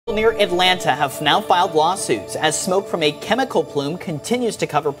Near Atlanta have now filed lawsuits as smoke from a chemical plume continues to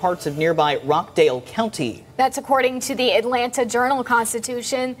cover parts of nearby Rockdale County. That's according to the Atlanta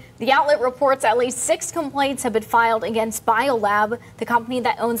Journal-Constitution. The outlet reports at least 6 complaints have been filed against Biolab, the company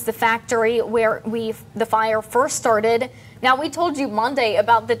that owns the factory where the fire first started. Now, we told you Monday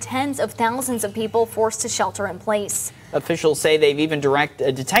about the tens of thousands of people forced to shelter in place. Officials say they've even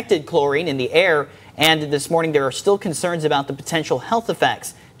detected chlorine in the air, and this morning there are still concerns about the potential health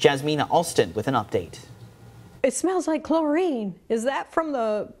effects. Jasmina Alston with an update. It smells like chlorine. Is that from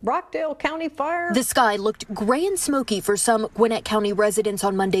the Rockdale County fire? The sky looked gray and smoky for some Gwinnett County residents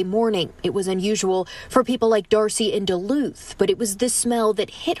on Monday morning. It was unusual for people like Darcy in Duluth, but it was the smell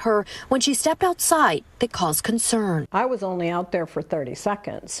that hit her when she stepped outside that caused concern. I was only out there for 30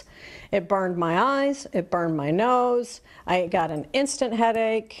 seconds. It burned my eyes, it burned my nose, I got an instant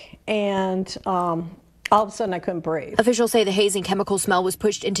headache, and all of a sudden I couldn't breathe. Officials say the haze and chemical smell was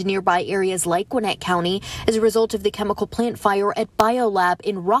pushed into nearby areas like Gwinnett County as a result of the chemical plant fire at Biolab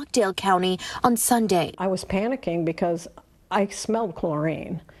in Rockdale County on Sunday. I was panicking because I smelled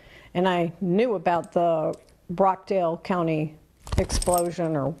chlorine, and I knew about the Rockdale County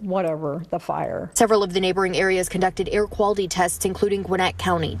explosion or whatever, the fire. Several of the neighboring areas conducted air quality tests, including Gwinnett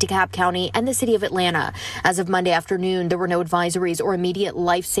County, DeKalb County, and the city of Atlanta. As of Monday afternoon, there were no advisories or immediate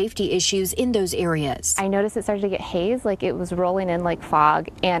life safety issues in those areas. I noticed it started to get haze, like it was rolling in like fog,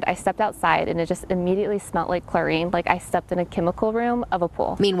 and I stepped outside and it just immediately smelled like chlorine, like I stepped in a chemical room of a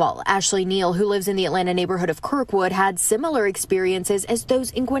pool. Meanwhile, Ashley Neal, who lives in the Atlanta neighborhood of Kirkwood, had similar experiences as those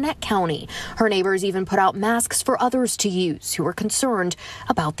in Gwinnett County. Her neighbors even put out masks for others to use who were concerned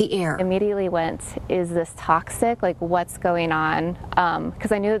about the air. Immediately went, is this toxic? Like, what's going on?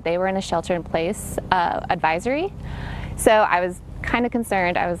 Because I knew that they were in a shelter-in-place advisory. So I was kind of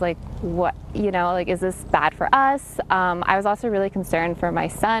concerned. I was like, what, like, is this bad for us? I was also really concerned for my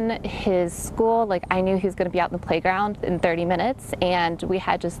son, his school. Like, I knew he was going to be out in the playground in 30 minutes, and we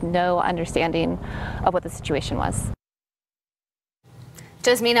had just no understanding of what the situation was.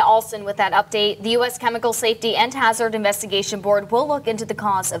 Jasmina Alston with that update. The U.S. Chemical Safety and Hazard Investigation Board will look into the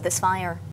cause of this fire.